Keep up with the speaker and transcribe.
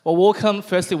Well, welcome.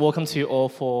 Firstly, welcome to you all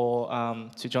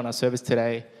to join our service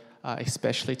today,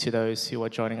 especially to those who are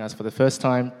joining us for the first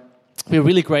time. We're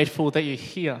really grateful that you're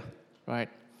here, right?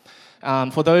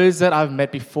 For those that I've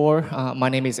met before, my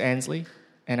name is Ansley,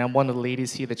 and I'm one of the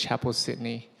leaders here at the Chapel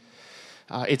Sydney.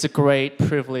 It's a great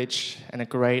privilege and a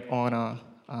great honor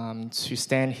to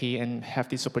stand here and have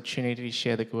this opportunity to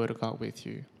share the Word of God with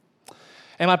you.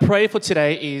 And my prayer for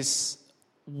today is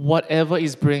whatever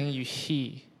is bringing you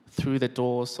here through the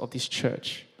doors of this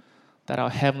church, that our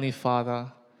Heavenly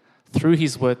Father, through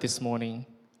His Word this morning,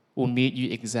 will meet you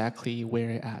exactly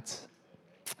where you're at.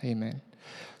 Amen.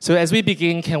 So as we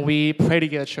begin, can we pray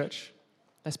together, church?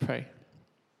 Let's pray.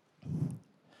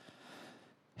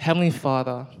 Heavenly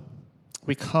Father,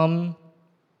 we come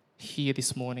here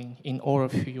this morning in awe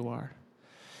of who you are.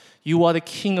 You are the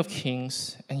King of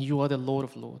Kings and you are the Lord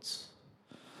of Lords.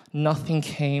 Nothing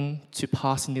came to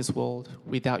pass in this world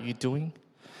without you doing,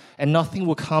 and nothing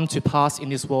will come to pass in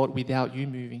this world without you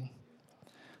moving.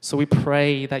 So we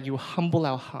pray that you humble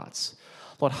our hearts.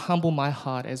 Lord, humble my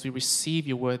heart as we receive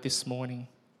your word this morning.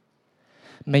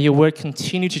 May your word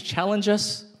continue to challenge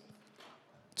us,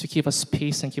 to give us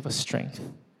peace and give us strength.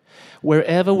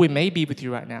 Wherever we may be with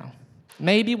you right now,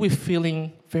 maybe we're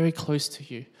feeling very close to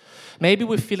you. Maybe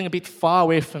we're feeling a bit far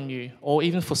away from you, or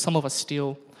even for some of us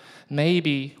still,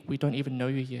 maybe we don't even know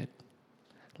you yet.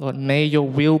 Lord, may your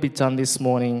will be done this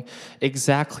morning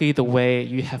exactly the way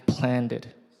you have planned it.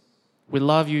 We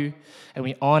love you and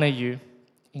we honor you.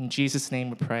 In Jesus'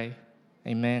 name we pray.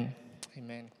 Amen.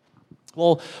 Amen.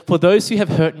 Well, for those who have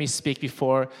heard me speak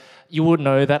before, you will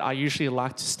know that I usually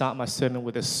like to start my sermon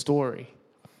with a story.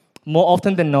 More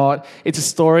often than not, it's a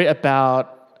story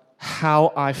about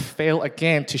how I fail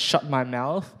again to shut my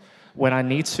mouth when I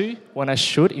need to, when I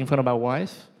should, in front of my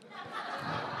wife.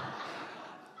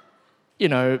 You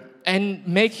know, and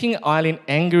making Eileen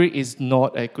angry is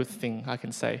not a good thing, I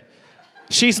can say.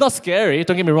 She's not scary,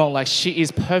 don't get me wrong, like she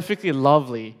is perfectly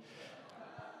lovely,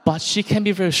 but she can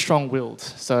be very strong-willed.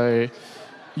 So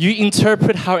you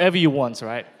interpret however you want,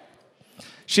 right?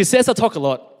 She says I talk a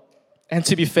lot, and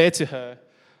to be fair to her,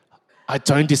 I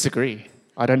don't disagree.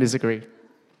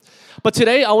 But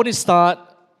today I want to start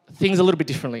things a little bit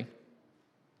differently.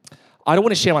 I don't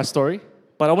want to share my story,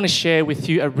 but I want to share with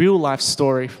you a real-life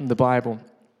story from the Bible.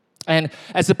 And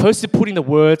as opposed to putting the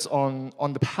words on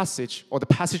the passage, or the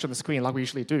passage on the screen like we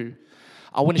usually do,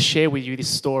 I want to share with you this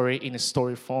story in a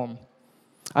story form.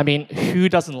 I mean, who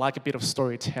doesn't like a bit of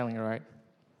storytelling, right?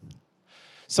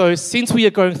 So since we are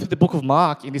going through the book of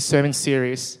Mark in this sermon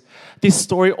series, this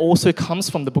story also comes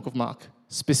from the book of Mark,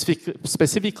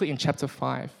 specifically in chapter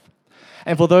 5.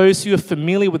 And for those who are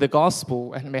familiar with the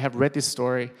gospel and may have read this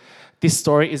story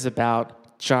is about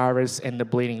Jairus and the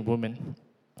bleeding woman.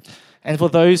 And for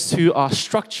those who like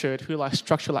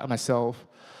structure like myself,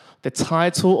 the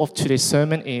title of today's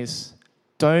sermon is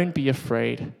Don't Be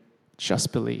Afraid,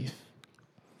 Just Believe.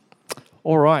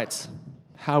 All right,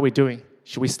 how are we doing?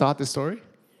 Should we start the story?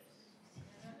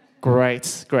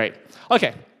 Great.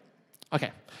 Okay.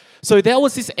 So there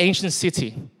was this ancient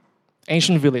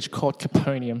village called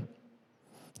Capernaum.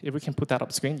 If we can put that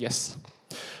up screen, yes.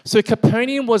 So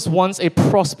Capernaum was once a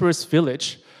prosperous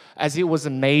village as it was a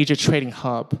major trading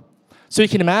hub. So you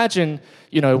can imagine,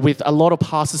 with a lot of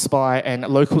passers-by and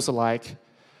locals alike,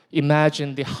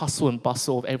 imagine the hustle and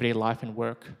bustle of everyday life and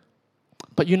work.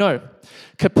 But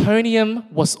Capernaum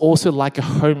was also like a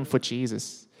home for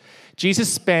Jesus. Jesus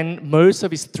spent most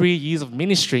of his 3 years of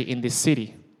ministry in this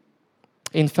city.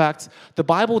 In fact, the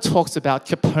Bible talks about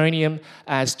Capernaum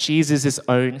as Jesus'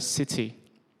 own city.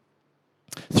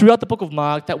 Throughout the book of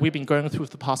Mark that we've been going through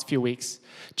for the past few weeks,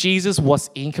 Jesus was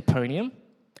in Capernaum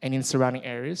and in surrounding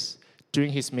areas doing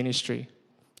his ministry,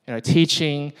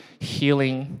 teaching,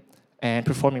 healing, and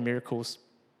performing miracles.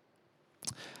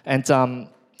 And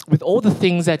with all the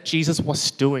things that Jesus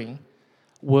was doing,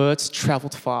 words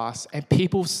traveled fast, and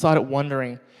people started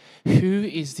wondering, who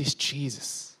is this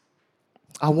Jesus?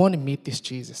 I want to meet this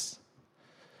Jesus.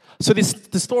 So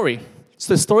the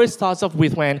story starts off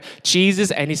with when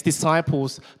Jesus and his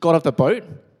disciples got off the boat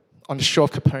on the shore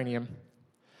of Capernaum.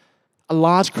 A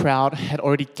large crowd had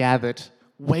already gathered,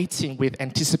 waiting with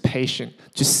anticipation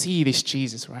to see this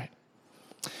Jesus, right?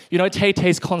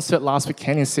 Tay-Tay's concert last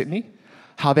weekend in Sydney,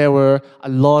 how there were a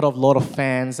lot of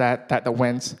fans that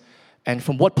went. And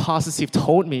from what Pastor Steve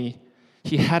told me,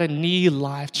 he had a near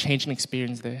life-changing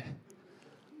experience there.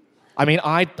 I mean,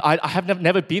 I have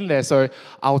never been there, so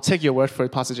I'll take your word for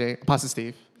it, Pastor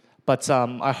Steve. But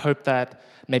I hope that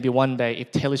maybe one day,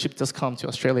 if Taylor Swift does come to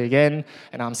Australia again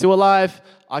and I'm still alive,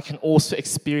 I can also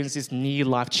experience this near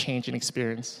life-changing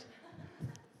experience.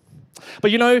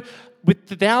 But you know, with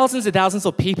the thousands and thousands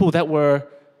of people that were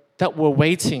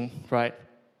waiting, right?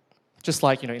 Just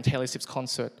like, in Taylor Swift's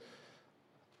concert.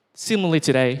 Similarly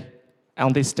today,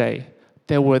 on this day,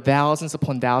 there were thousands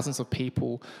upon thousands of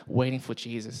people waiting for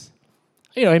Jesus.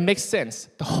 It makes sense.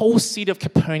 The whole city of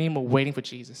Capernaum were waiting for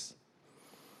Jesus.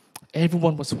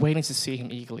 Everyone was waiting to see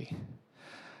him eagerly.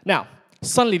 Now,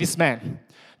 suddenly this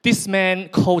man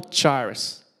called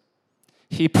Jairus,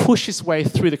 he pushed his way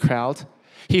through the crowd.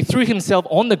 He threw himself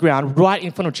on the ground right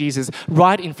in front of Jesus,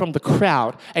 right in front of the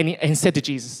crowd, and said to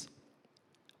Jesus,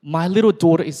 "My little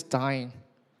daughter is dying.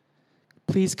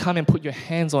 Please come and put your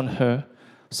hands on her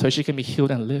so she can be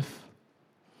healed and live."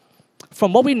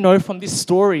 From what we know from this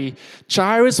story,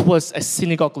 Jairus was a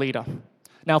synagogue leader.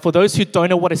 Now, for those who don't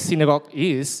know what a synagogue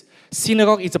is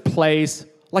a place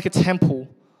like a temple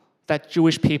that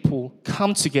Jewish people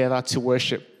come together to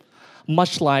worship.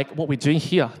 Much like what we're doing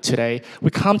here today,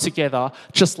 we come together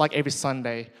just like every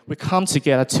Sunday. We come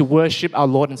together to worship our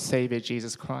Lord and Savior,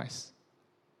 Jesus Christ.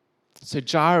 So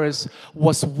Jairus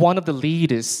was one of the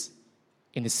leaders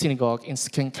in the synagogue in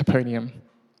Capernaum.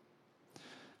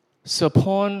 So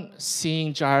upon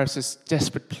seeing Jairus'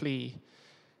 desperate plea,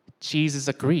 Jesus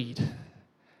agreed,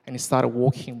 and he started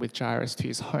walking with Jairus to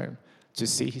his home to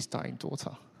see his dying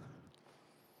daughter.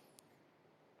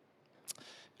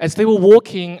 As they were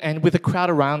walking and with the crowd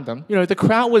around them, the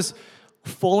crowd was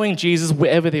following Jesus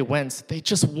wherever they went. They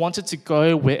just wanted to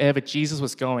go wherever Jesus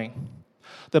was going.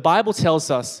 The Bible tells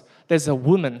us there's a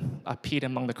woman appeared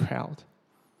among the crowd.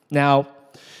 Now,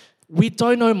 we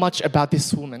don't know much about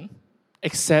this woman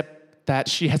except that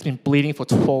she has been bleeding for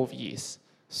 12 years.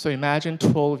 So imagine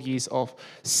 12 years of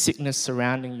sickness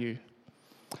surrounding you.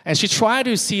 And she tried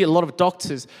to see a lot of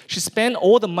doctors. She spent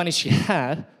all the money she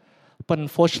had, but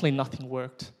unfortunately nothing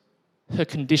worked. Her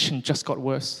condition just got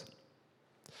worse.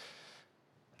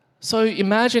 So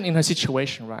imagine in her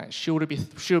situation, right? She would have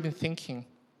been thinking,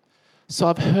 so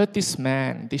I've heard this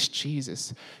man, this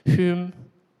Jesus, who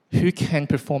can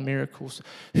perform miracles,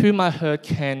 whom I heard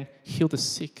can heal the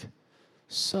sick.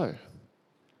 So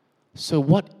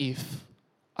what if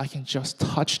I can just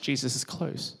touch Jesus'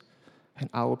 clothes and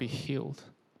I will be healed?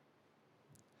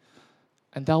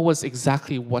 And that was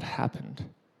exactly what happened.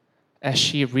 As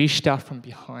she reached out from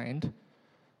behind,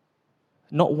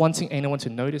 not wanting anyone to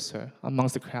notice her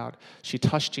amongst the crowd, she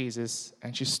touched Jesus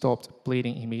and she stopped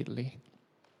bleeding immediately.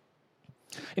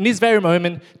 In this very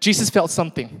moment, Jesus felt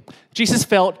something. Jesus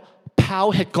felt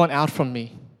power had gone out from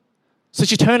me. So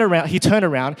he turned around,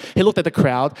 he looked at the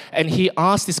crowd, and he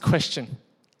asked this question: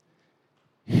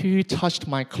 who touched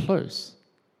my clothes?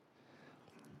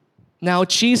 Now,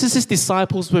 Jesus'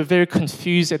 disciples were very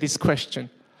confused at this question.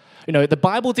 The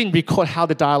Bible didn't record how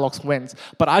the dialogues went,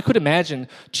 but I could imagine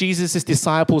Jesus'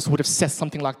 disciples would have said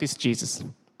something like this to Jesus,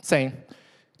 saying,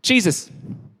 "Jesus,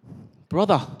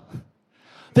 brother,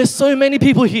 there's so many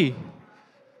people here."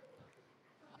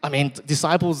 I mean,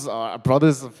 disciples are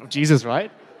brothers of Jesus,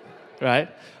 right? Right?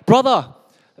 "Brother,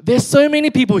 there's so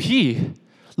many people here.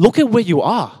 Look at where you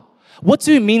are. What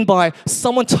do you mean by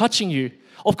someone touching you?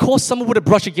 Of course, someone would have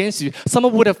brushed against you.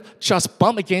 Someone would have just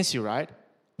bumped against you, right?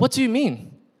 What do you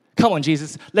mean? Come on,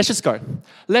 Jesus, let's just go.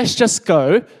 Let's just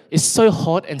go. It's so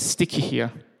hot and sticky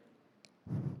here."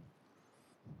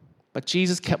 But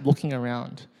Jesus kept looking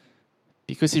around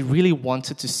because he really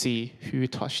wanted to see who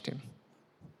touched him.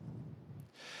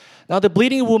 Now, the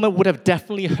bleeding woman would have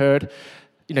definitely heard,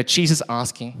 Jesus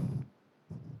asking.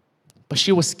 But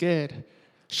she was scared.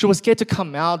 She was scared to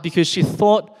come out because she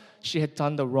thought she had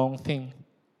done the wrong thing.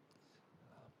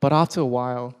 But after a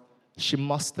while, she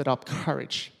mustered up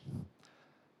courage.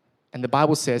 And the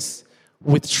Bible says,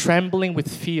 with trembling with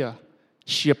fear,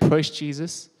 she approached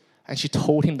Jesus and she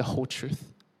told him the whole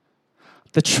truth.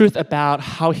 The truth about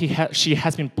how she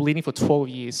has been bleeding for 12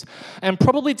 years and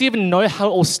probably didn't even know how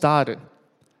it all started.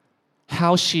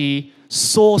 How she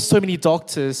saw so many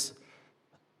doctors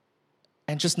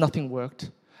and just nothing worked.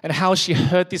 And how she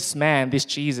heard this man, this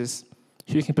Jesus,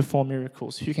 who can perform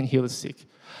miracles, who can heal the sick,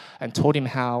 and told him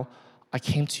how, "I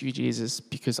came to you, Jesus,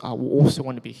 because I will also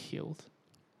want to be healed."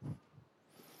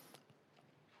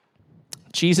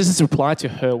 Jesus' reply to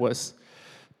her was,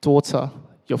 "Daughter,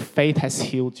 your faith has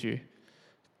healed you.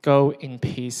 Go in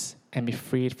peace and be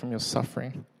freed from your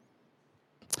suffering."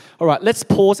 All right, let's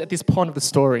pause at this point of the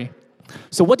story.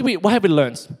 So what have we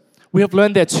learned? We have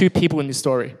learned there are two people in this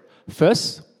story.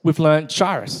 First, we've learned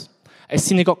Jairus, a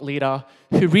synagogue leader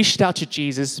who reached out to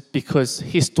Jesus because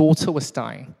his daughter was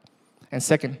dying. And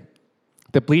second,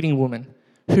 the bleeding woman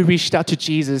who reached out to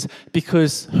Jesus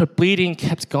because her bleeding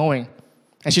kept going.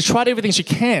 And she tried everything she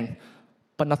can,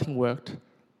 but nothing worked.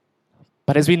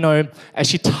 But as we know, as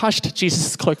she touched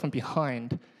Jesus' cloak from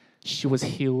behind, she was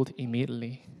healed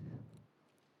immediately.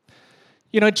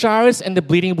 You know, Jairus and the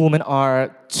bleeding woman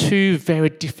are two very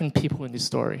different people in this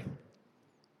story.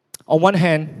 On one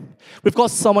hand, we've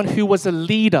got someone who was a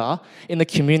leader in the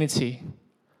community.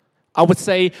 I would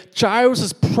say Jairus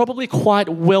is probably quite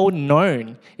well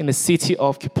known in the city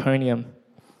of Capernaum,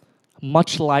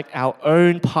 much like our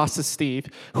own Pastor Steve,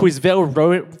 who is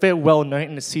very well known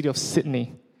in the city of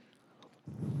Sydney.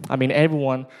 I mean,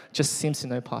 everyone just seems to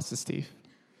know Pastor Steve.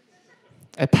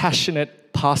 A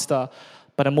passionate pastor,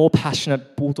 but a more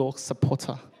passionate Bulldog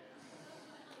supporter.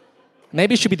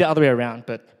 Maybe it should be the other way around,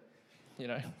 but, you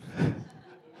know.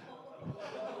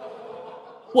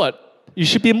 What? You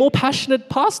should be a more passionate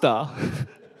pastor.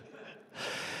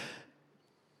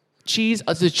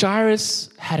 Jairus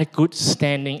had a good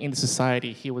standing in the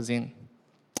society he was in.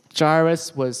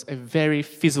 Jairus was a very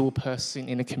visible person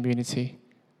in the community.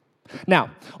 Now,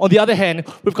 on the other hand,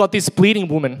 we've got this bleeding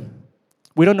woman.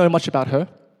 We don't know much about her,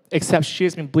 except she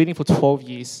has been bleeding for 12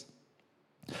 years.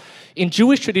 In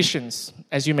Jewish traditions,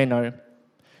 as you may know,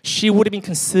 she would have been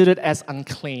considered as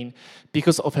unclean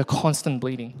because of her constant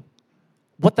bleeding.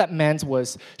 What that meant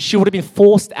was she would have been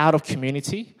forced out of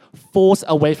community, forced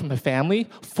away from her family,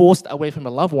 forced away from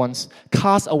her loved ones,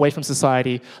 cast away from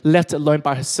society, left alone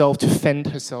by herself to fend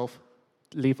herself,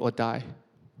 live or die.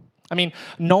 I mean,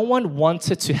 no one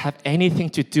wanted to have anything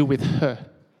to do with her.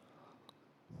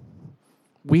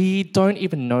 We don't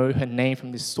even know her name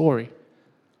from this story.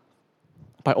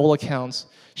 By all accounts,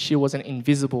 she was an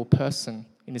invisible person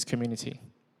in this community.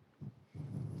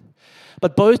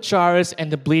 But both Jairus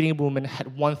and the bleeding woman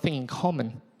had one thing in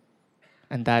common,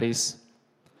 and that is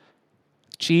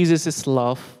Jesus'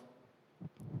 love.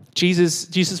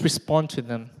 Jesus responded to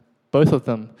them, both of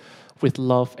them, with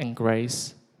love and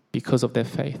grace because of their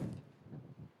faith.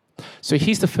 So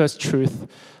here's the first truth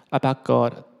about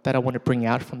God that I want to bring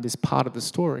out from this part of the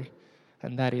story,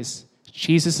 and that is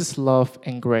Jesus' love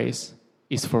and grace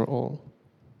is for all.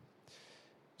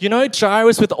 You know,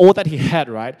 Jairus, with all that he had,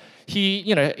 right?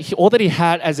 All that he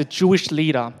had as a Jewish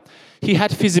leader, he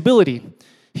had visibility,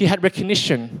 he had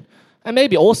recognition, and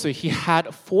maybe also he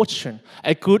had fortune,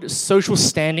 a good social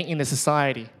standing in the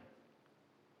society.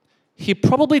 He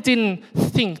probably didn't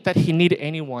think that he needed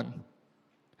anyone,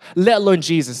 let alone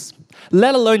Jesus.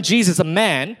 Let alone Jesus, a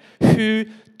man who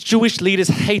Jewish leaders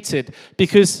hated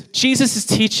because Jesus'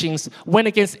 teachings went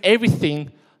against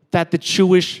everything that the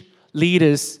Jewish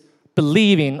leaders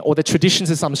believe in or the traditions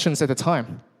and assumptions at the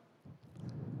time.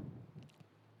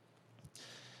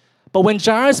 But when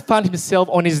Jairus found himself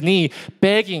on his knee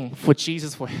begging for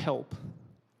Jesus for help,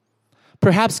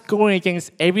 perhaps going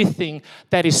against everything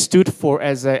that he stood for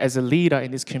as a leader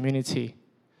in this community,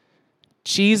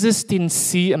 Jesus didn't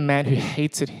see a man who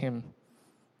hated him.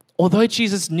 Although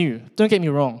Jesus knew, don't get me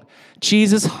wrong,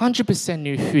 Jesus 100%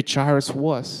 knew who Jairus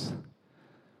was.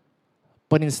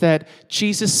 But instead,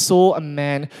 Jesus saw a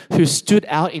man who stood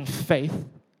out in faith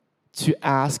to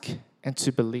ask and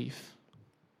to believe.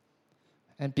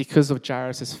 And because of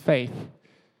Jairus' faith,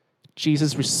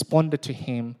 Jesus responded to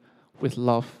him with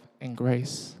love and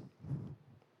grace.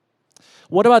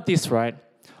 What about this, right?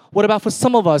 What about for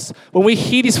some of us, when we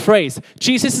hear this phrase,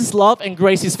 Jesus' love and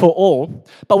grace is for all,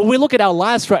 but when we look at our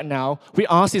lives right now, we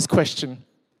ask this question,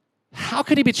 how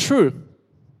could it be true?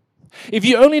 If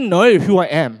you only know who I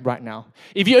am right now,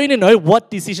 if you only know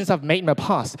what decisions I've made in my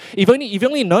past, if you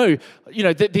only know,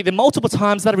 the multiple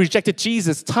times that I rejected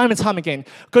Jesus time and time again,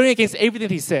 going against everything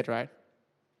he said, right?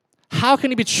 How can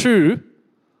it be true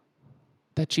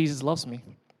that Jesus loves me?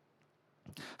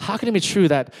 How can it be true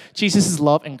that Jesus'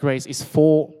 love and grace is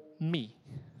for me?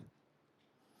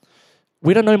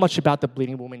 We don't know much about the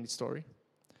bleeding woman in the story,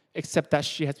 except that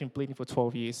she has been bleeding for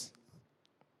 12 years.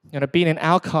 Being an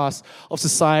outcast of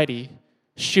society,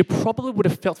 she probably would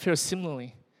have felt very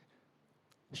similarly.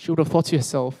 She would have thought to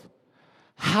herself,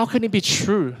 how can it be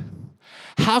true?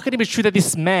 How can it be true that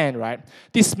this man, right?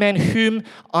 This man whom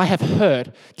I have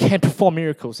heard can perform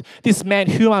miracles. This man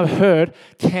whom I've heard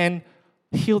can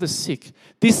heal the sick.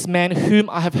 This man whom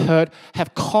I have heard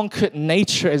have conquered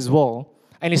nature as well.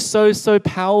 And is so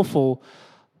powerful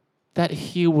that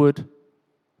he would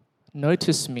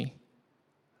notice me,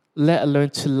 let alone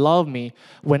to love me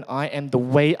when I am the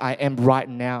way I am right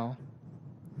now.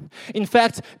 In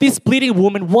fact, this bleeding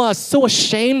woman was so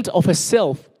ashamed of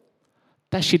herself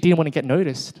that she didn't want to get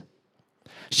noticed.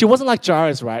 She wasn't like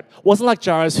Jairus, right? Wasn't like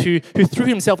Jairus who threw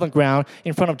himself on the ground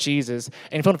in front of Jesus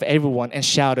and in front of everyone and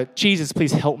shouted, Jesus,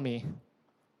 please help me.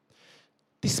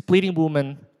 This bleeding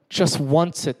woman just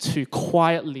wanted to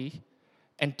quietly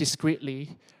and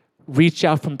discreetly reach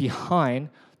out from behind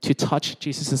to touch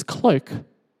Jesus' cloak.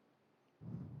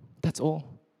 That's all.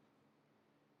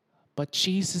 But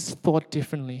Jesus thought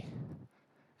differently,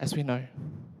 as we know.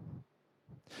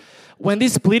 When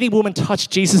this bleeding woman touched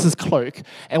Jesus' cloak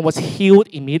and was healed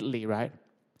immediately, right?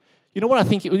 You know what I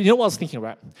was thinking,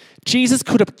 right? Jesus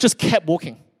could have just kept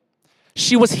walking.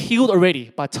 She was healed already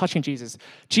by touching Jesus.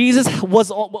 Jesus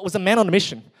was a man on a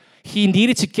mission. He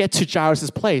needed to get to Jairus'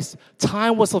 place.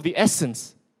 Time was of the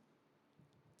essence.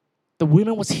 The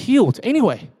woman was healed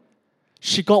anyway.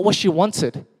 She got what she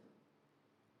wanted.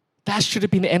 That should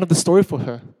have been the end of the story for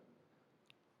her.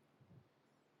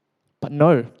 But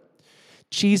no,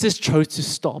 Jesus chose to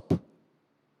stop,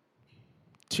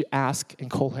 to ask and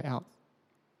call her out.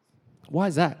 Why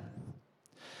is that?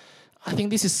 I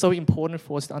think this is so important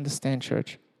for us to understand,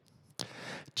 church.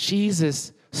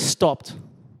 Jesus stopped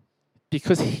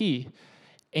because he,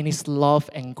 in his love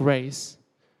and grace,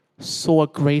 saw a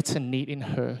greater need in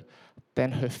her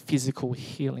than her physical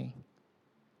healing.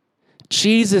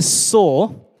 Jesus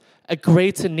saw a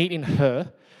greater need in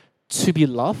her to be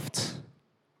loved,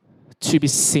 to be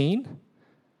seen,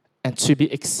 and to be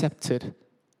accepted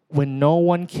when no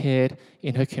one cared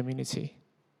in her community.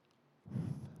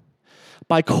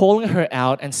 By calling her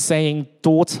out and saying,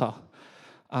 "Daughter,"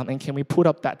 and can we put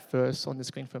up that verse on the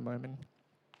screen for a moment?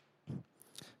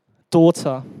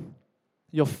 "Daughter,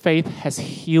 your faith has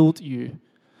healed you.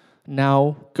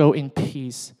 Now go in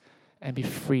peace and be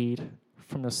freed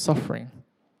from your suffering."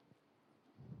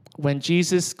 When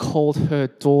Jesus called her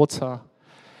daughter,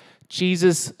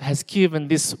 Jesus has given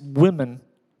this woman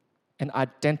an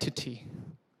identity.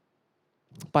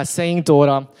 By saying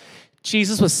daughter,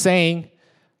 Jesus was saying,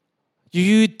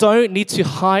 you don't need to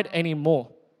hide anymore.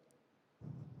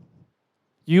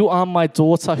 You are my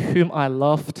daughter whom I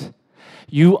loved.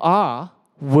 You are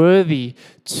worthy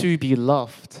to be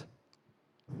loved.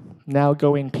 Now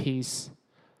go in peace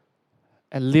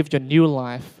and live your new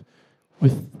life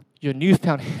with your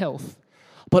newfound health,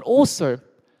 but also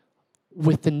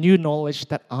with the new knowledge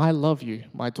that I love you,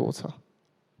 my daughter.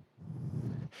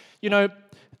 You know,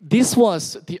 this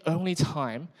was the only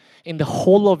time in the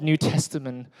whole of New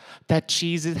Testament that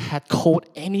Jesus had called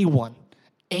anyone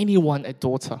a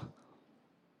daughter.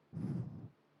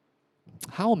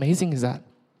 How amazing is that?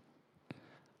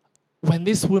 When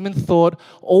this woman thought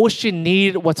all she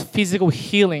needed was physical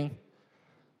healing,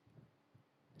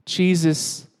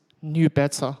 Jesus knew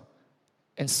better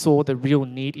and saw the real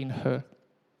need in her.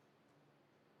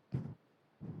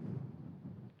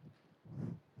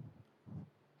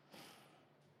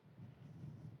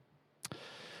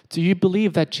 Do you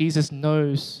believe that Jesus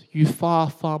knows you far,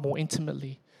 far more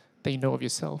intimately than you know of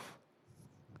yourself?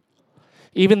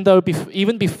 Even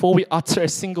before we utter a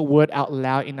single word out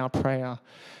loud in our prayer,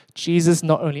 Jesus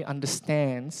not only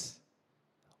understands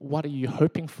what are you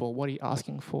hoping for, what are you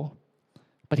asking for,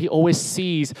 but he always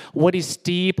sees what is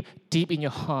deep, deep in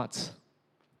your heart,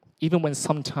 even when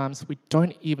sometimes we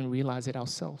don't even realize it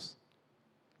ourselves.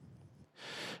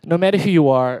 No matter who you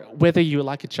are, whether you're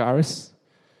like a Jairus,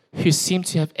 who seem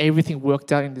to have everything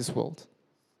worked out in this world,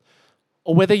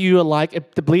 or whether you are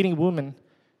like the bleeding woman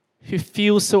who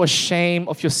feels so ashamed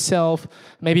of yourself,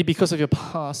 maybe because of your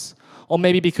past, or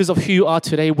maybe because of who you are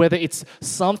today, whether it's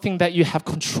something that you have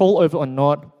control over or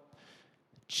not,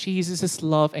 Jesus'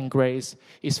 love and grace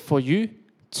is for you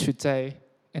today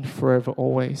and forever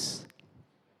always.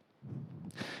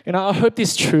 You know, I hope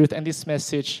this truth and this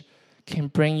message can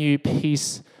bring you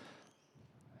peace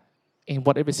in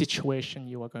whatever situation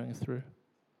you are going through.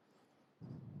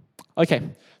 Okay,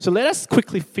 so let us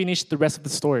quickly finish the rest of the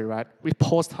story, right? We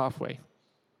paused halfway.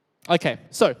 Okay,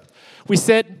 so we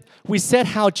said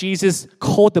how Jesus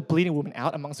called the bleeding woman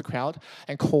out amongst the crowd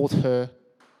and called her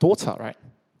daughter, right?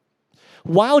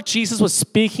 While Jesus was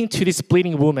speaking to this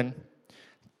bleeding woman,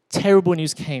 terrible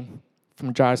news came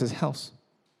from Jairus' house.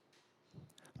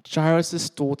 Jairus'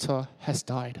 daughter has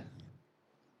died.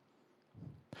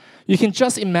 You can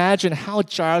just imagine how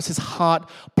Jairus' heart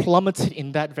plummeted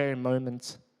in that very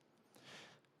moment.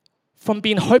 From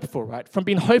being hopeful, right? From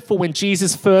being hopeful when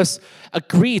Jesus first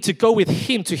agreed to go with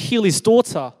him to heal his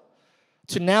daughter,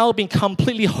 to now being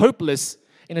completely hopeless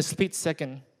in a split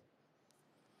second.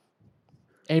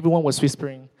 Everyone was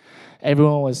whispering.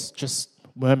 Everyone was just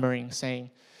murmuring,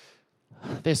 saying,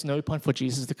 there's no point for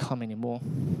Jesus to come anymore.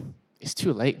 It's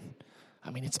too late. I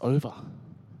mean, it's over.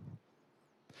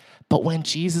 But when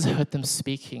Jesus heard them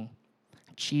speaking,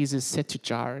 Jesus said to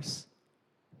Jairus,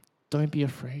 don't be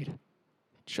afraid,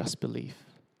 just believe.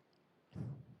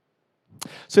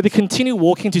 So they continued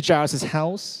walking to Jairus'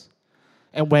 house,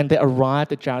 and when they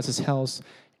arrived at Jairus' house,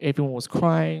 everyone was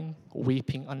crying,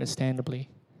 weeping, understandably.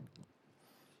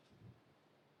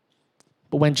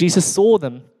 But when Jesus saw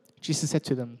them, Jesus said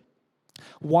to them,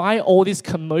 "Why all this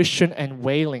commotion and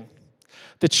wailing?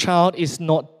 The child is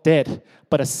not dead,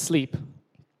 but asleep."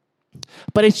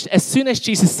 But as soon as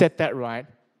Jesus said that, right,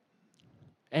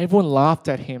 everyone laughed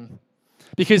at him.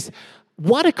 Because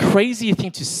what a crazy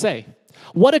thing to say.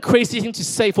 What a crazy thing to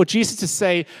say for Jesus to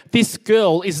say, this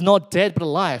girl is not dead but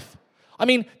alive. I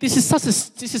mean, this is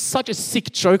such a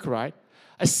sick joke, right?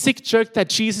 A sick joke that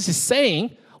Jesus is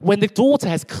saying when the daughter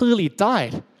has clearly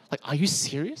died. Like, are you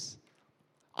serious?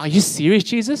 Are you serious,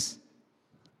 Jesus?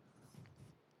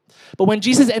 But when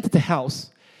Jesus entered the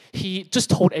house, he just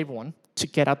told everyone to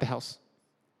get out the house,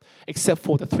 except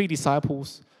for the 3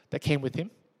 disciples that came with him,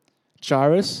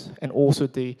 Jairus, and also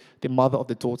the mother of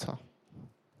the daughter.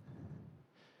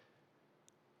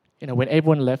 When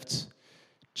everyone left,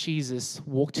 Jesus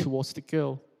walked towards the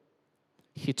girl.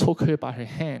 He took her by her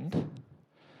hand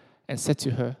and said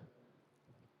to her,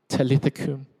 "Talitha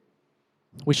kum,"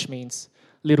 which means,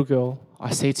 "Little girl,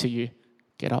 I say to you,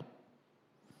 get up."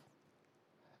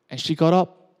 And she got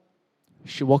up.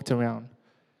 She walked around.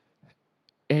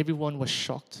 Everyone was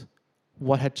shocked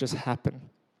what had just happened.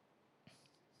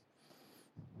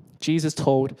 Jesus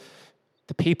told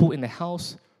the people in the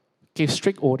house, gave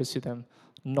strict orders to them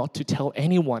not to tell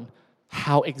anyone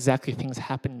how exactly things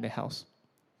happened in the house.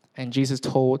 And Jesus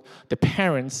told the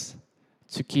parents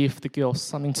to give the girl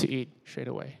something to eat straight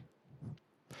away.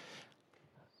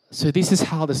 So this is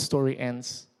how the story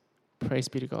ends. Praise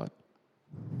be to God.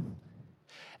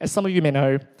 As some of you may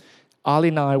know, Ali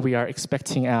and I, we are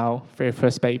expecting our very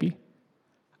first baby.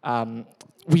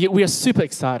 We are super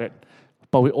excited,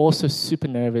 but we're also super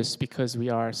nervous because we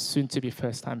are soon-to-be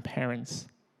first-time parents.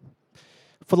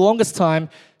 For the longest time,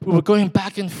 we were going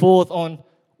back and forth on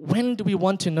when do we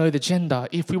want to know the gender,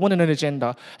 if we want to know the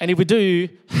gender. And if we do,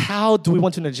 how do we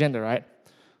want to know the gender, right?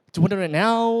 Do we want to know it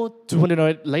now? Do we want to know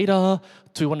it later?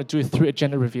 Do we want to do it through a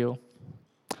gender reveal?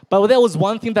 But there was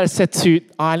one thing that I said to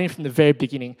Eileen from the very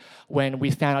beginning when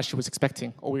we found out she was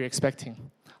expecting, or we were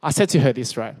expecting. I said to her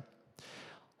this, right?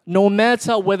 No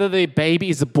matter whether the baby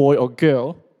is a boy or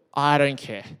girl, I don't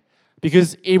care.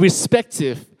 Because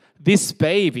irrespective, this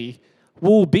baby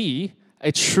will be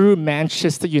a true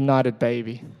Manchester United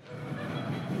baby.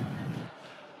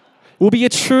 Will be a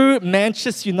true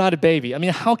Manchester United baby. I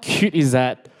mean, how cute is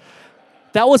that?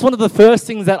 That was one of the first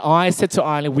things that I said to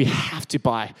Eileen, we have to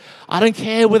buy. I don't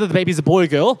care whether the baby is a boy or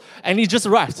girl, and it just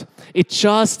arrived. It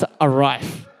just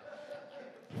arrived.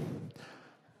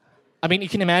 I mean, you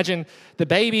can imagine the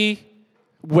baby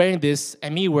wearing this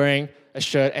and me wearing a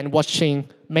shirt and watching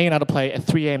Man United play at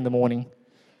 3 a.m. in the morning.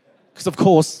 Because, of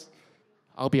course,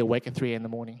 I'll be awake at 3 a.m. in the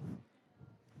morning.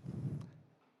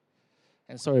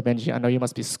 And sorry, Benji, I know you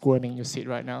must be squirming in your seat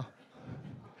right now.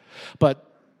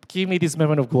 But give me this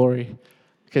moment of glory.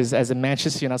 Because as a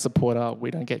Manchester United supporter, we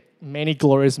don't get many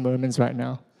glorious moments right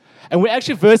now. And we're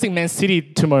actually versing Man City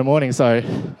tomorrow morning, so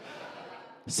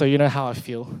you know how I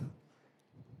feel.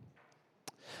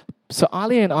 So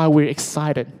Ali and I, we're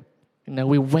excited.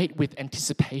 We wait with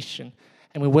anticipation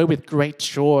and we wait with great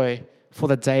joy for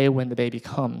the day when the baby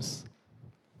comes.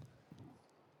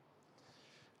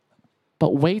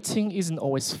 But waiting isn't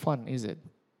always fun, is it?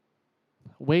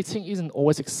 Waiting isn't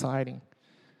always exciting.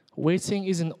 Waiting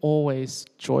isn't always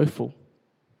joyful.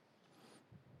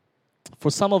 For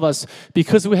some of us,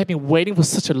 because we have been waiting for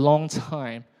such a long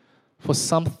time for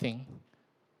something,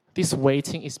 this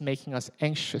waiting is making us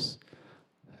anxious.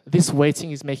 This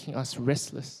waiting is making us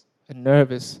restless and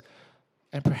nervous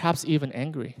and perhaps even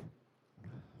angry.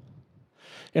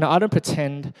 I don't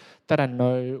pretend that I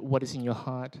know what is in your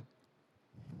heart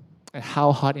and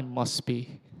how hard it must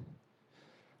be.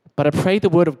 But I pray the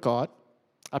Word of God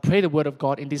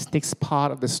in this next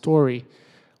part of the story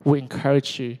will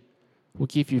encourage you, will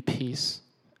give you peace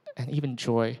and even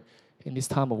joy in this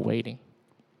time of waiting.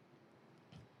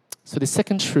 So the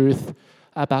second truth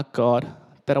about God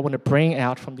that I want to bring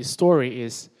out from this story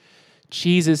is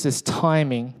Jesus'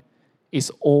 timing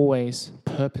is always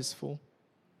purposeful.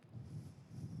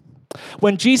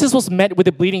 When Jesus was met with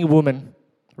a bleeding woman,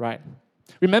 right?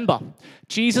 Remember,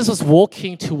 Jesus was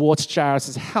walking towards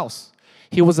Jairus' house.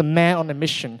 He was a man on a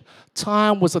mission.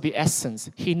 Time was of the essence.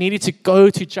 He needed to go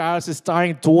to Jairus'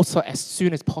 dying daughter as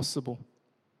soon as possible.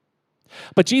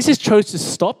 But Jesus chose to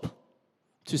stop,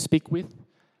 to speak with,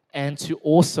 and to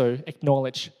also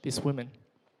acknowledge this woman.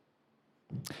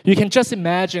 You can just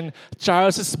imagine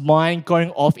Jairus' mind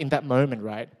going off in that moment,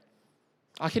 right?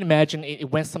 I can imagine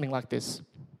it went something like this.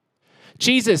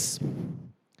 Jesus,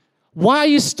 why are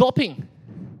you stopping?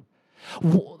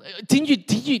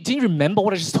 Didn't you remember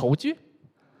what I just told you?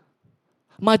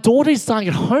 My daughter is dying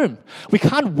at home. We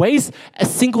can't waste a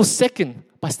single second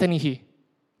by standing here.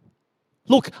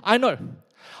 Look, I know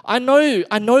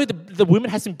the woman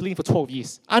has been bleeding for 12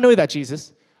 years. I know that,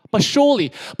 Jesus. But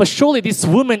surely this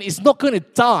woman is not going to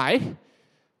die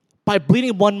by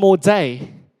bleeding one more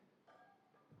day.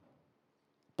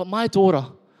 But my daughter,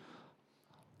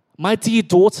 my dear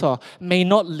daughter, may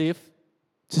not live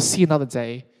to see another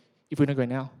day if we don't go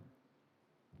now.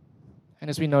 And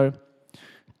as we know,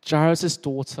 Jairus'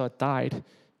 daughter died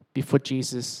before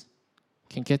Jesus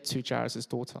can get to Jairus'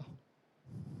 daughter.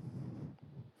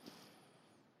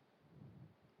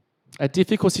 A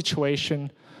difficult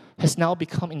situation has now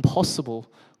become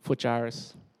impossible for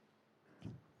Jairus.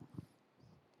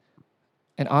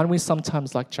 And aren't we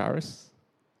sometimes like Jairus?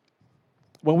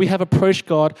 When we have approached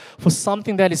God for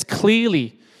something that is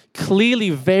clearly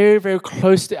very, very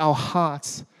close to our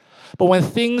hearts, but when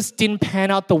things didn't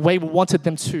pan out the way we wanted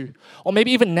them to, or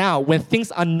maybe even now, when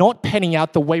things are not panning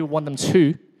out the way we want them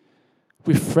to,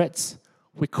 we fret,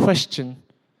 we question,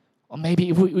 or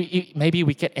maybe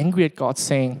we get angry at God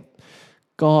saying,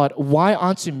 God, why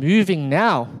aren't you moving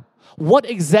now? What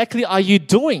exactly are you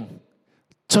doing?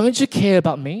 Don't you care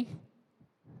about me?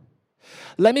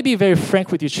 Let me be very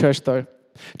frank with you, church, though.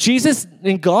 Jesus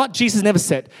never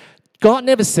said, God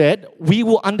never said we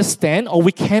will understand or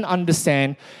we can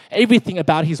understand everything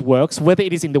about His works, whether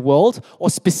it is in the world or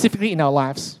specifically in our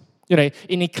lives. You know,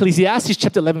 in Ecclesiastes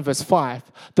chapter 11, verse 5,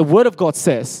 the Word of God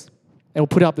says, and we'll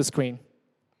put it up the screen,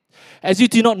 as you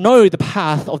do not know the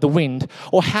path of the wind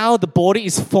or how the body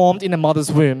is formed in a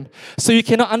mother's womb, so you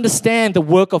cannot understand the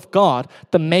work of God,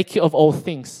 the maker of all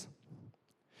things.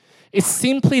 It's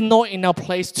simply not in our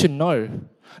place to know.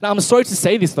 Now, I'm sorry to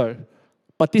say this though,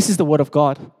 but this is the Word of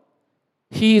God.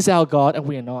 He is our God and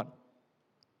we are not.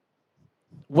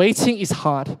 Waiting is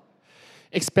hard,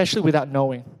 especially without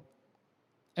knowing.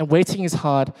 And waiting is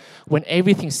hard when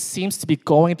everything seems to be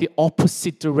going the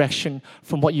opposite direction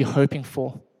from what you're hoping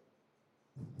for.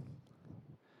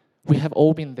 We have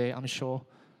all been there, I'm sure.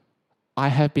 I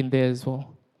have been there as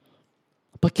well.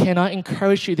 But can I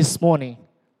encourage you this morning?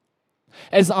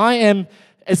 As I'm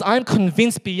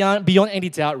convinced beyond any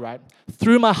doubt, right?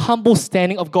 Through my humble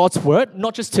standing of God's Word,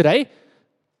 not just today,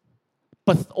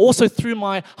 but also through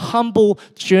my humble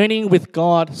journeying with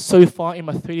God so far in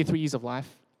my 33 years of life,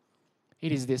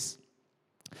 it is this.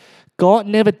 God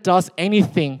never does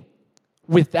anything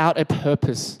without a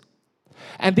purpose.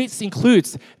 And this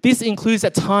includes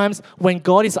at times when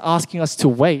God is asking us to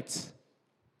wait.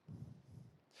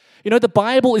 You know, the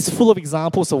Bible is full of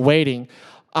examples of waiting.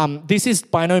 This is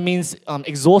by no means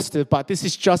exhaustive, but this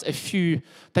is just a few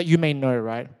that you may know,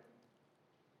 right?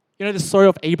 You know the story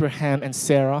of Abraham and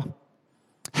Sarah,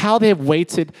 how they have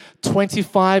waited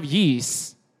 25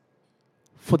 years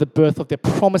for the birth of their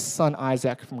promised son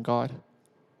Isaac from God.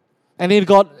 And then you've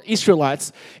got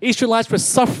Israelites. Israelites were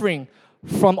suffering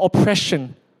from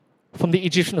oppression from the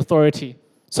Egyptian authority.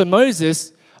 So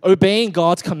Moses, obeying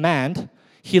God's command,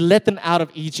 he led them out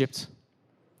of Egypt.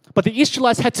 But the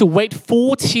Israelites had to wait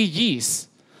 40 years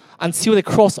until they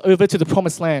crossed over to the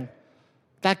promised land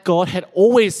that God had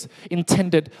always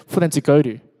intended for them to go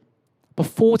to. But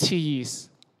 40 years.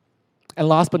 And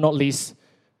last but not least,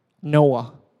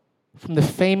 Noah, from the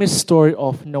famous story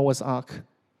of Noah's Ark.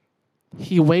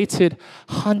 He waited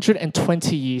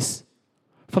 120 years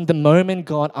from the moment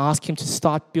God asked him to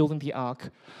start building the ark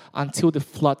until the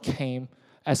flood came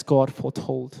as God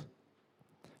foretold.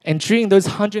 And during those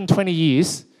 120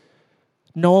 years,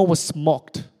 Noah was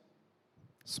mocked.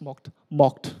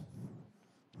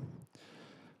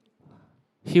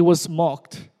 He was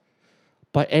mocked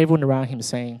by everyone around him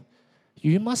saying,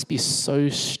 "You must be so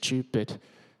stupid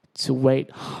to wait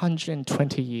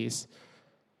 120 years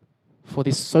for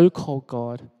this so-called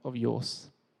God of yours."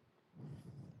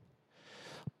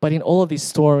 But in all of these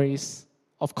stories,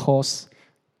 of course,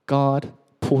 God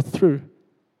pulled through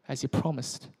as He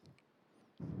promised.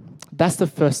 That's the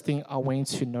first thing I want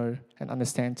you to know and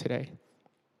understand today.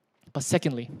 But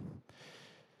secondly,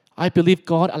 I believe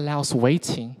God allows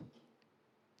waiting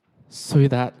so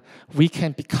that we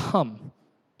can become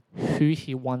who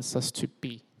He wants us to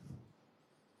be.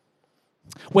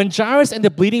 When Jairus and the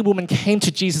bleeding woman came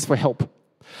to Jesus for help,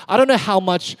 I don't know how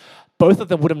much both of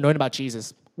them would have known about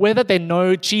Jesus. Whether they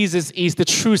know Jesus is the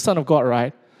true Son of God,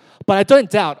 right? But I don't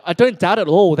doubt at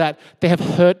all that they have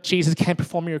heard Jesus can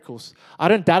perform miracles. I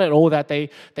don't doubt at all that they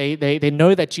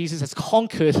know that Jesus has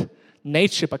conquered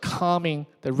nature by calming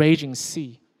the raging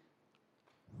sea.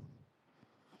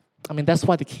 I mean, that's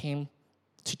why they came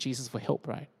to Jesus for help,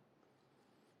 right?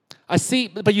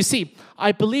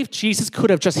 I believe Jesus could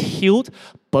have just healed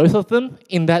both of them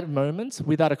in that moment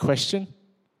without a question,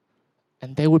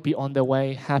 and they would be on their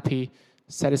way, happy,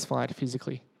 satisfied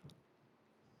physically.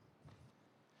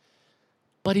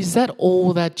 But is that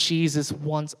all that Jesus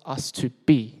wants us to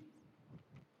be?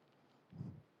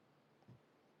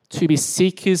 To be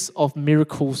seekers of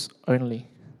miracles only?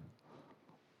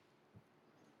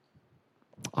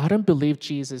 I don't believe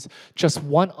Jesus just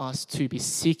wants us to be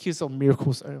seekers of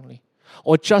miracles only,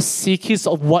 or just seekers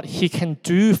of what He can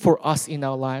do for us in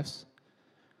our lives.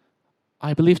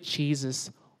 I believe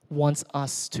Jesus wants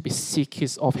us to be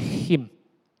seekers of Him.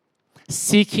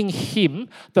 Seeking Him,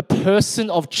 the person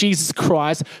of Jesus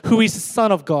Christ, who is the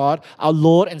Son of God, our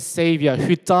Lord and Savior,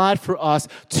 who died for us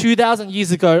 2,000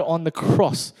 years ago on the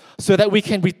cross so that we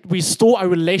can restore our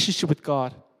relationship with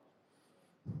God.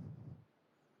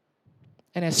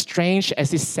 And as strange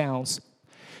as this sounds,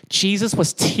 Jesus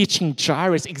was teaching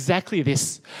Jairus exactly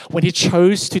this when He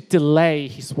chose to delay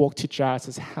His walk to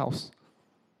Jairus' house.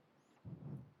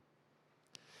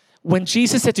 When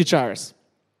Jesus said to Jairus,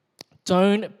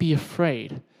 "Don't be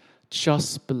afraid,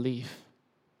 just believe,"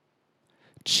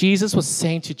 Jesus was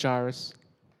saying to Jairus,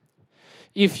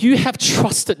 if you have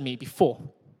trusted me before,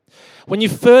 when you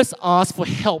first asked for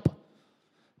help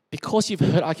because you've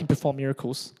heard I can perform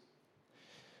miracles,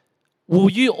 will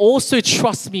you also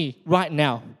trust me right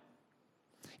now?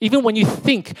 Even when you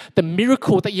think the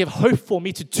miracle that you have hoped for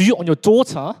me to do on your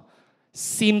daughter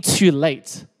seemed too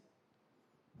late.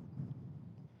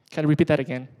 Can I repeat that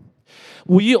again?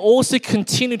 Will you also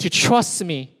continue to trust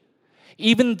me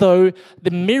even though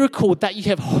the miracle that you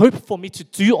have hoped for me to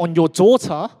do on your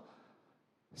daughter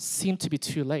seemed to be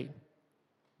too late?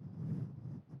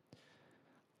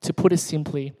 To put it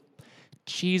simply,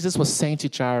 Jesus was saying to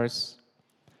Jairus,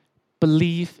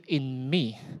 believe in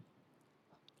me,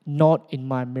 not in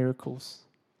my miracles.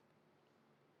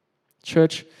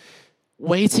 Church,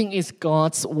 waiting is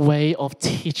God's way of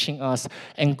teaching us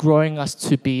and growing us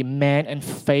to be man and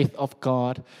faith of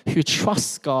God, who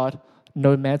trusts God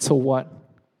no matter what.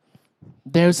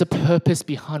 There's a purpose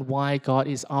behind why God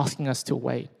is asking us to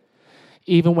wait,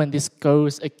 even when this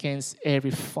goes against every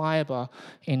fiber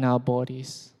in our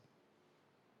bodies.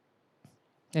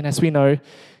 And as we know,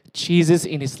 Jesus,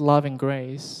 in His love and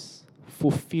grace,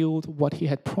 fulfilled what He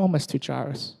had promised to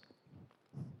Jairus.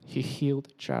 He healed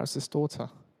Jairus' daughter.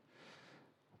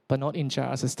 But not in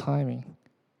Jairus' timing,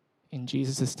 in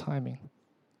Jesus' timing.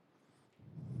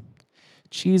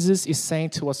 Jesus is saying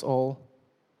to us all,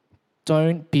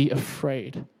 don't be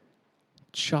afraid,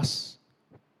 just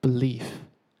believe.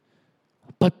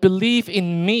 But believe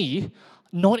in me,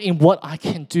 not in what I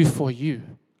can do for you.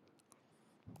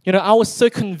 You know, I was so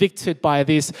convicted by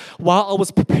this while I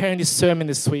was preparing this sermon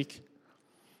this week.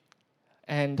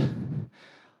 And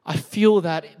I feel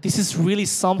that this is really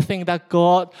something that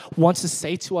God wants to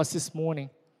say to us this morning.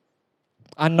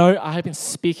 I know I have been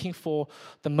speaking for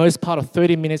the most part of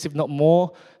 30 minutes, if not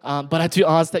more, but I do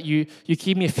ask that you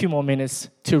give me a few more minutes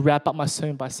to wrap up my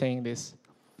sermon by saying this.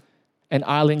 And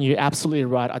Eileen, you're absolutely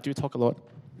right. I do talk a lot.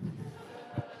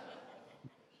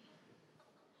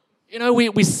 You know,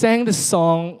 we sang the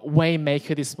song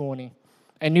Waymaker this morning.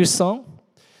 A new song,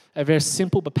 a very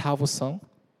simple but powerful song.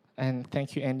 And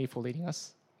thank you, Andy, for leading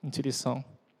us into this song.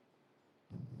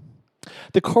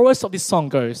 The chorus of this song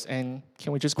goes, and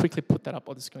can we just quickly put that up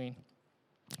on the screen?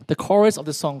 The chorus of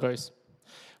the song goes,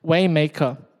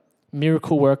 Waymaker,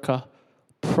 miracle worker,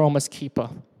 promise keeper,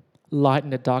 light in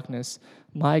the darkness,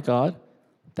 my God,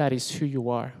 that is who you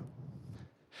are.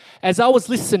 As I was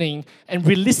listening and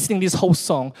re-listening this whole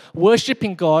song,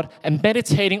 worshiping God and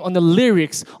meditating on the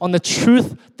lyrics, on the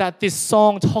truth that this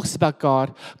song talks about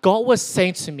God, God was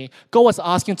saying to me, God was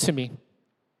asking to me,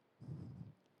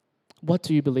 what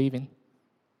do you believe in?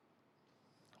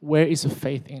 Where is your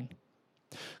faith in?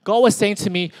 God was saying to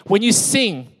me, when you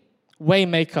sing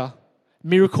Waymaker,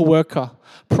 miracle worker,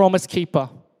 promise keeper,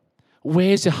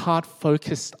 where's your heart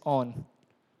focused on?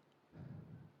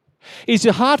 Is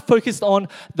your heart focused on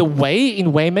the way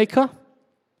in Waymaker?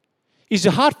 Is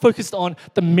your heart focused on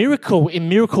the miracle in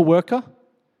miracle worker?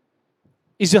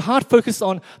 Is your heart focused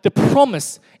on the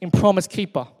promise in promise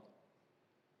keeper?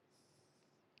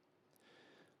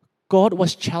 God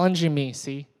was challenging me,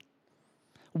 see.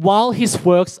 While His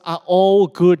works are all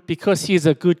good because He is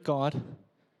a good God,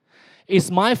 is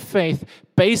my faith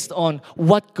based on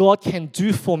what God can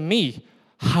do for me,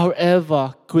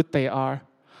 however good they are,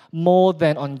 more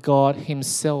than on God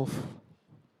Himself?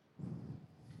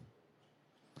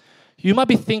 You might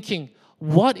be thinking,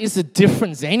 what is the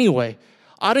difference anyway?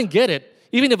 I don't get it.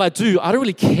 Even if I do, I don't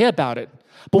really care about it.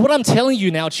 But what I'm telling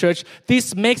you now, church,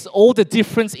 this makes all the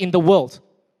difference in the world.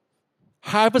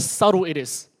 However subtle it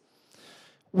is.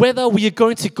 Whether we are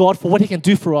going to God for what He can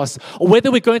do for us, or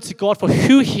whether we're going to God for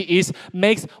who He is,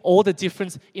 makes all the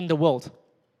difference in the world.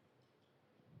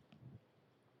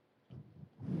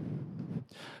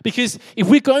 Because if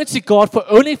we're going to God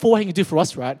only for what He can do for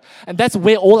us, right? And that's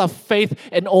where all our faith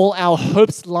and all our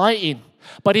hopes lie in.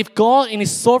 But if God in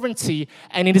His sovereignty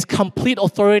and in His complete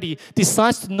authority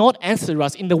decides to not answer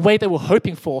us in the way that we're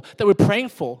hoping for, that we're praying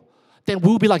for, then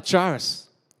we'll be like Jairus,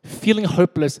 feeling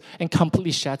hopeless and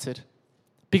completely shattered.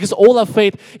 Because all our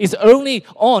faith is only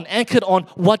anchored on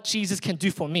what Jesus can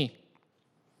do for me.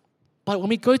 But when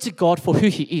we go to God for who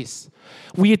He is,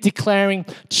 we are declaring,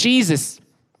 Jesus,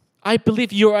 I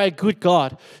believe you are a good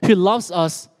God who loves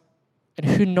us and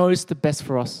who knows the best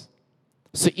for us.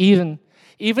 So even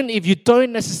if you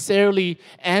don't necessarily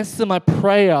answer my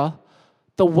prayer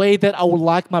the way that I would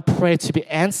like my prayer to be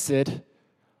answered,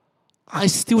 I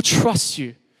still trust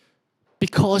you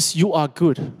because you are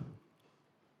good.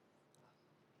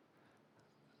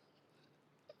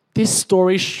 This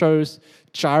story shows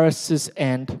Jairus'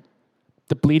 and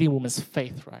the bleeding woman's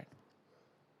faith, right?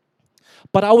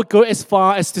 But I would go as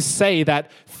far as to say that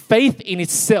faith in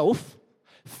itself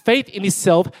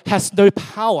has no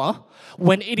power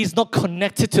when it is not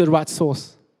connected to the right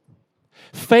source.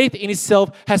 Faith in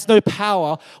itself has no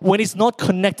power when it's not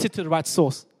connected to the right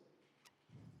source.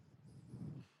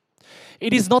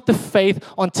 It is not the faith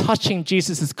on touching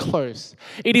Jesus' clothes.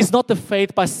 It is not the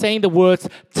faith by saying the words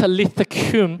Talitha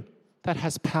Kum that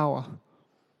has power.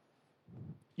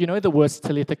 You know the words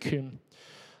Talitha Kum.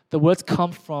 The words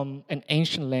come from an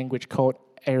ancient language called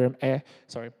Aramaic.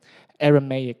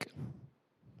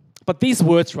 But these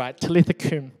words, right, Talitha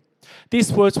Kum,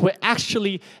 these words were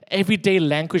actually everyday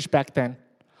language back then.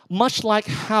 Much like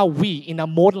how we, in our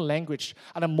modern language,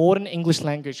 and our modern English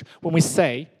language, when we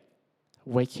say,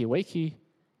 wakey, wakey,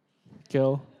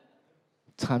 girl,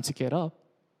 time to get up.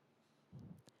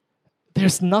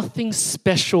 There's nothing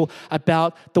special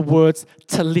about the words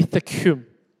Talitha Kum.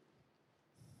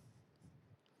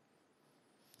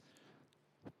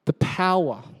 The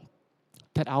power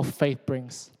that our faith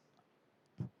brings.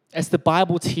 As the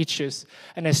Bible teaches,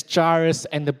 and as Jairus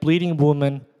and the bleeding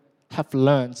woman have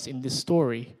learned in this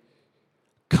story,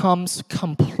 comes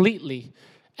completely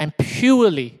and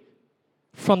purely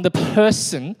from the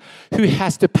person who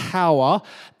has the power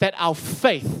that our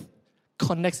faith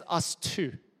connects us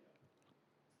to.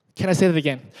 Can I say that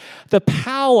again? The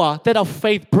power that our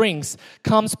faith brings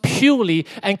comes purely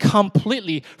and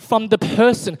completely from the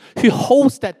person who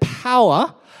holds that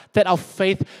power that our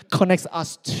faith connects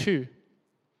us to.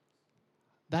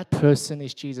 That person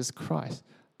is Jesus Christ,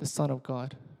 the Son of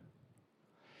God.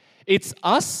 It's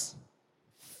us,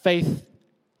 faith,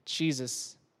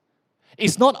 Jesus.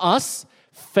 It's not us,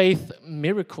 faith,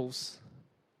 miracles.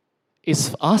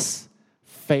 It's us,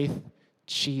 faith,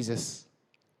 Jesus.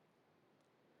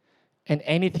 And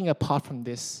anything apart from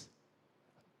this,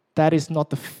 that is not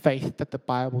the faith that the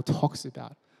Bible talks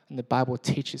about and the Bible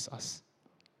teaches us.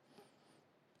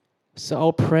 So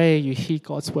I'll pray you hear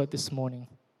God's word this morning.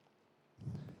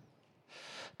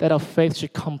 That our faith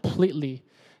should completely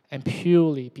and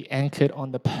purely be anchored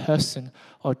on the person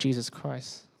of Jesus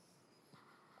Christ.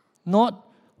 Not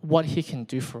what He can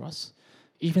do for us,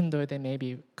 even though they may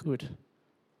be good,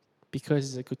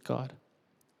 because He's a good God.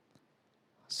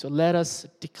 So let us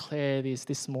declare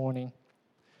this morning.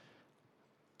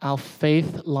 Our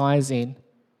faith lies in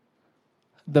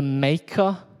the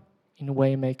Maker in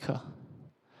Waymaker.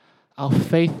 Our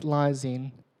faith lies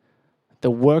in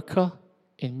the Worker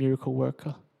in Miracle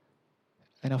Worker.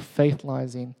 And our faith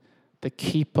lies in the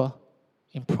Keeper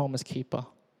in Promise Keeper.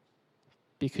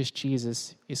 Because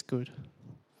Jesus is good.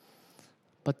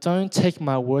 But don't take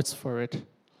my words for it.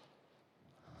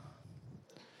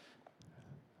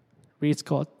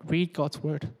 Read God's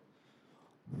word.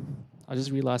 I just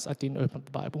realized I didn't open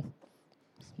the Bible.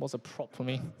 It was a prop for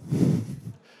me.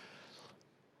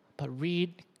 But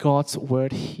read God's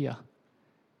word here,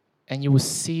 and you will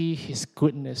see His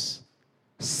goodness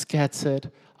scattered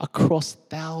across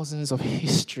thousands of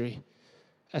history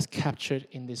as captured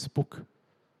in this book.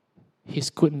 His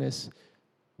goodness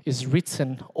is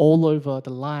written all over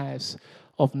the lives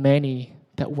of many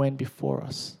that went before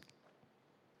us.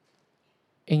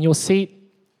 In your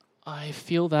seat, I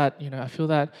feel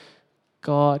that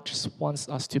God just wants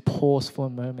us to pause for a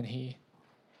moment here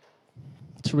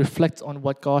to reflect on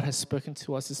what God has spoken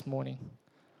to us this morning.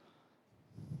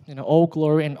 All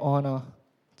glory and honor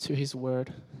to His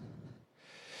word.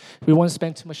 We won't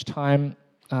spend too much time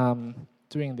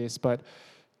doing this, but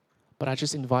I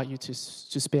just invite you to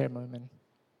spare a moment.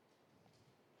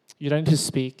 You don't need to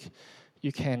speak.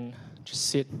 You can just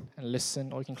sit and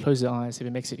listen, or you can close your eyes if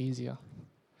it makes it easier.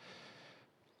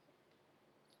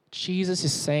 Jesus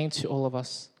is saying to all of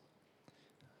us,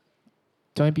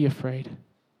 don't be afraid.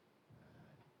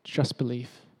 Just believe.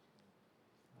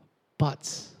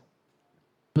 But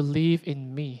believe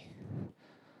in me,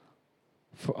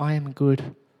 for I am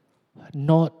good,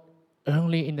 not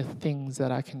only in the things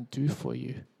that I can do for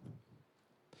you.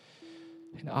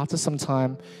 And after some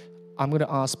time, I'm going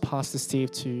to ask Pastor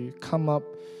Steve to come up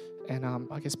and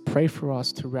I guess pray for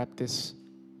us to wrap this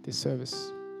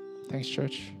service. Thanks,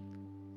 church.